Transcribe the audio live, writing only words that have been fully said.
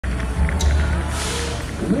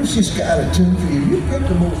Lucy's got a tune for you. You picked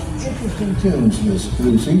the most interesting tunes, Miss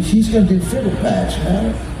Lucy. She's going to do Fiddle Patch.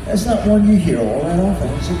 Now, that's not one you hear all that often.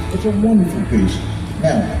 It's a wonderful piece.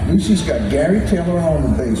 Now, Lucy's got Gary Taylor on the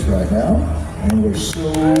bass right now, and we're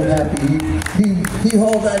so happy. He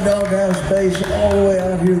hauled that doghouse bass all the way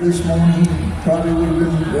out here this morning. He probably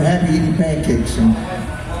would have been happy eating pancakes and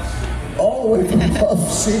all the way from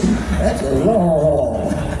Love City. That's a long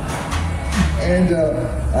haul. And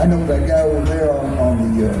I know that guy over there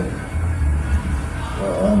on the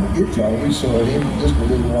guitar. We saw him just a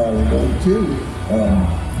little while ago too.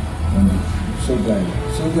 And so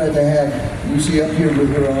glad to have Lucy up here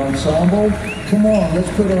with her ensemble. Come on, let's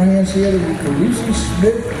put our hands together for Lucy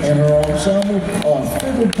Smith and her ensemble on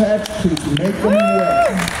Fiddle Patch to Make Them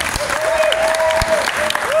Welcome.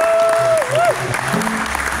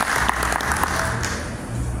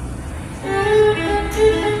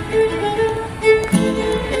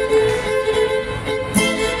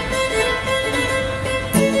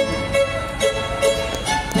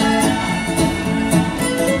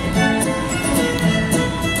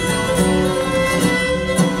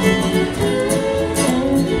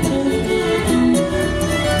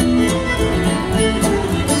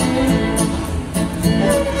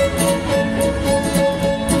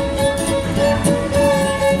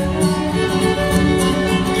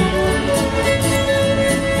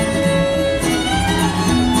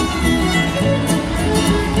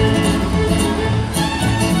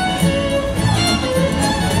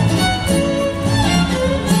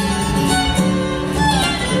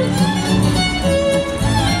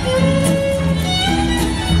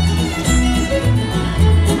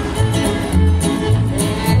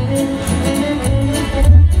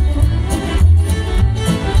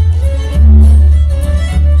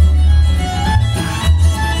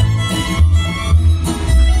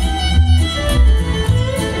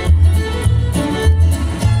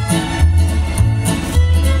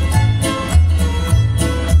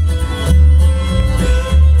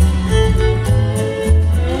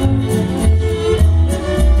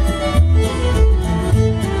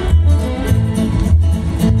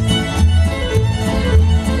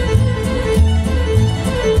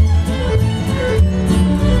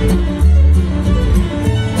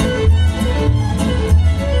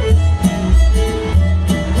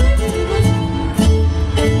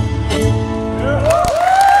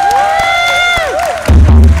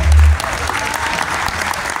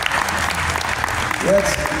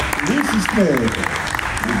 That's Lucy Smith with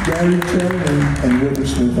Gary Taylor and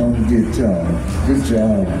Smith on the guitar. Good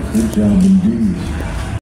job indeed.